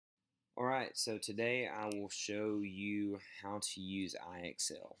Alright, so today I will show you how to use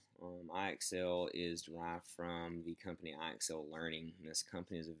IXL. IXL is derived from the company IXL Learning. And this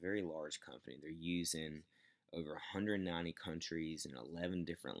company is a very large company. They're used in over 190 countries in 11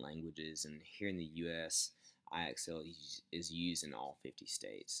 different languages. And here in the US, IXL is used in all 50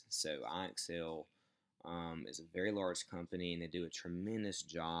 states. So IXL is a very large company, and they do a tremendous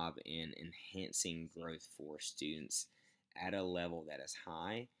job in enhancing growth for students at a level that is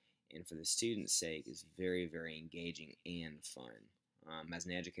high, and for the student's sake is very, very engaging and fun. As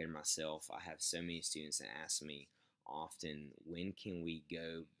an educator myself, I have so many students that ask me often, when can we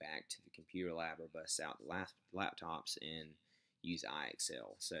go back to the computer lab or bust out the laptops and use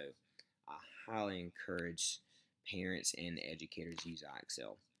IXL? So I highly encourage parents and educators to use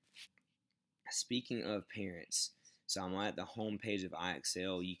IXL. Speaking of parents, so I'm at the home page of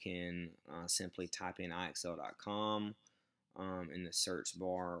IXL. You can simply type in IXL.com in the search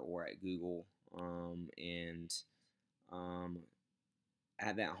bar or at Google, and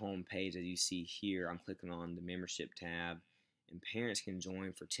at that home page, as you see here, I'm clicking on the membership tab, and parents can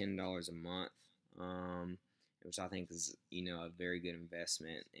join for $10 a month, which I think is a very good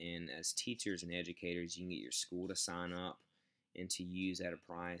investment. And as teachers and educators, you can get your school to sign up and to use at a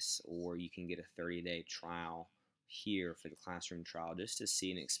price, or you can get a 30-day trial here for the classroom trial just to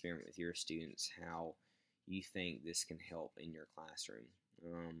see and experiment with your students how you think this can help in your classroom.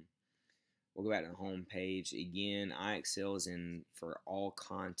 We'll go back to the home page. Again, IXL is in for all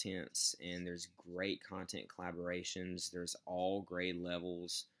contents, and there's great content collaborations. There's all grade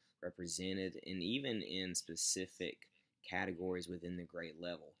levels represented, and even in specific categories within the grade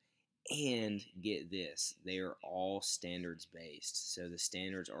level. And get this, they are all standards based. So the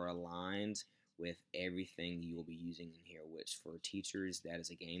standards are aligned with everything you will be using in here, which for teachers, that is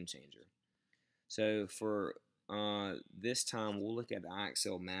a game changer. So for this time, we'll look at the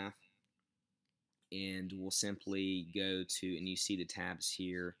IXL Math, and we'll simply go to, and you see the tabs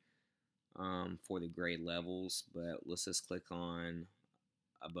here for the grade levels, but let's just click on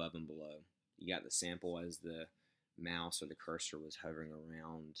above and below. You got the sample as the mouse or the cursor was hovering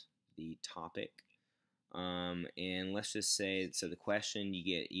around the topic. And let's just say, so the question, you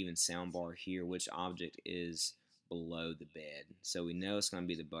get even soundbar here, which object is below the bed. So we know it's going to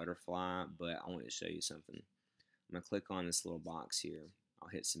be the butterfly, but I want to show you something. I'm going to click on this little box here. I'll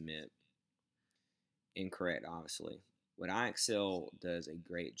hit submit. Incorrect, obviously. What IXL does a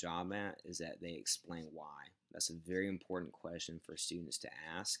great job at is that they explain why. That's a very important question for students to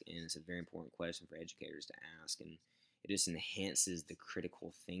ask, and it's a very important question for educators to ask, and it just enhances the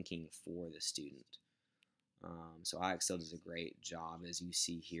critical thinking for the student. So IXL does a great job. As you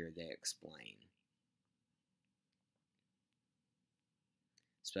see here, they explain.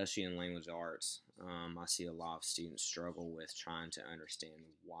 Especially in language arts, I see a lot of students struggle with trying to understand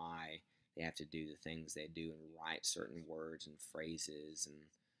why they have to do the things they do and write certain words and phrases. And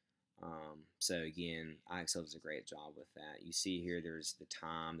so again, IXL does a great job with that. You see here there's the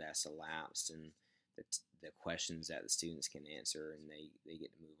time that's elapsed and the questions that the students can answer, and they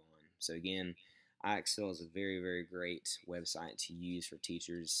get to move on. So again, IXL is a very, very great website to use for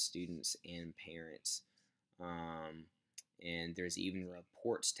teachers, students, and parents. And there's even a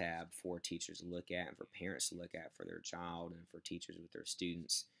reports tab for teachers to look at and for parents to look at for their child, and for teachers with their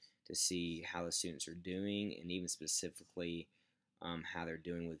students to see how the students are doing, and even specifically how they're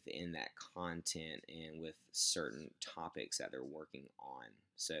doing within that content and with certain topics that they're working on.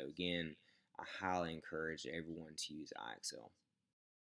 So again, I highly encourage everyone to use IXL.